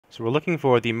So we're looking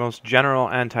for the most general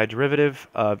antiderivative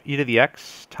of e to the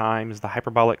x times the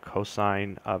hyperbolic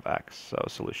cosine of x, so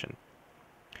solution.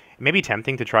 It may be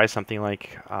tempting to try something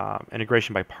like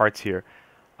integration by parts here,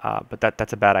 but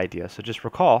that's a bad idea. So just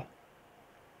recall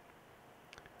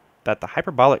that the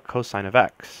hyperbolic cosine of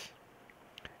x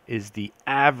is the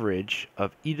average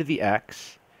of e to the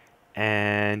x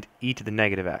and e to the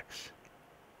negative x.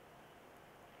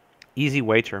 Easy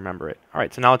way to remember it. All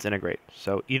right, so now let's integrate.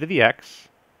 So e to the x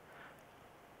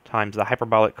times the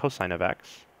hyperbolic cosine of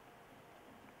x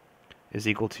is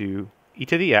equal to e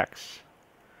to the x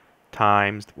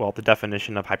times, well, the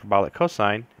definition of hyperbolic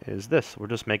cosine is this. We'll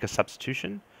just make a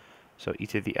substitution. So e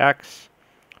to the x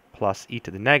plus e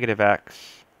to the negative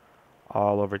x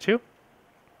all over 2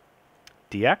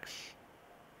 dx.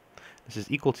 This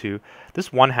is equal to this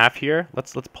 1/2 here.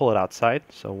 Let's pull it outside.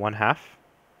 So 1/2.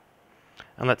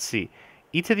 And let's see.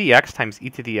 E to the x times e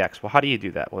to the x. Well, how do you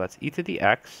do that? Well, that's e to the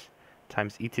x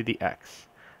times e to the x.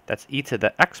 That's e to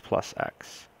the x plus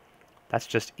x. That's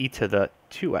just e to the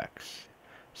 2x.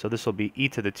 So this will be e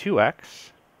to the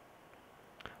 2x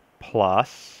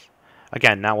plus,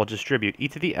 again, now we'll distribute e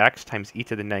to the x times e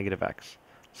to the negative x.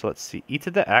 So let's see, e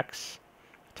to the x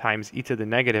times e to the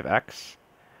negative x.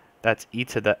 That's e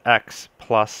to the x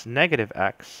plus negative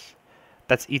x.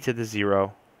 That's e to the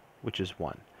 0, which is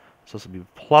 1. So this will be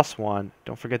plus 1.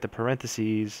 Don't forget the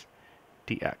parentheses,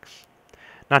 dx.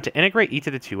 Now to integrate e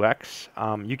to the 2x,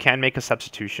 you can make a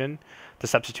substitution. The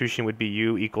substitution would be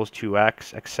u equals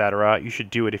 2x, etc. You should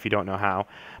do it if you don't know how.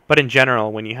 But in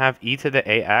general, when you have e to the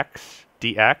ax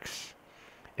dx,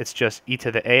 it's just e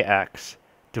to the ax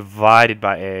divided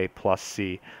by a plus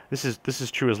c. This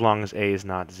is true as long as a is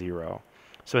not 0.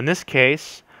 So in this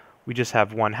case, we just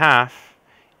have 1/2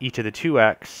 e to the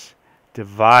 2x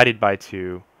divided by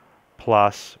 2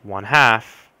 plus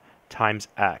 1/2 times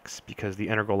x, because the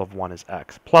integral of 1 is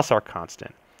x, plus our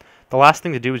constant. The last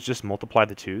thing to do is just multiply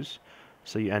the 2's.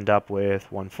 So you end up with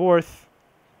 1/4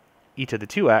 e to the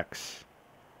 2x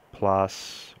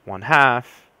plus 1/2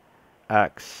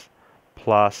 x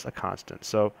plus a constant.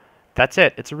 So that's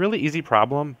it. It's a really easy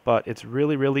problem, but it's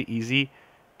really, really easy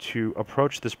to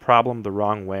approach this problem the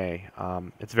wrong way.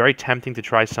 It's very tempting to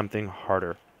try something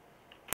harder.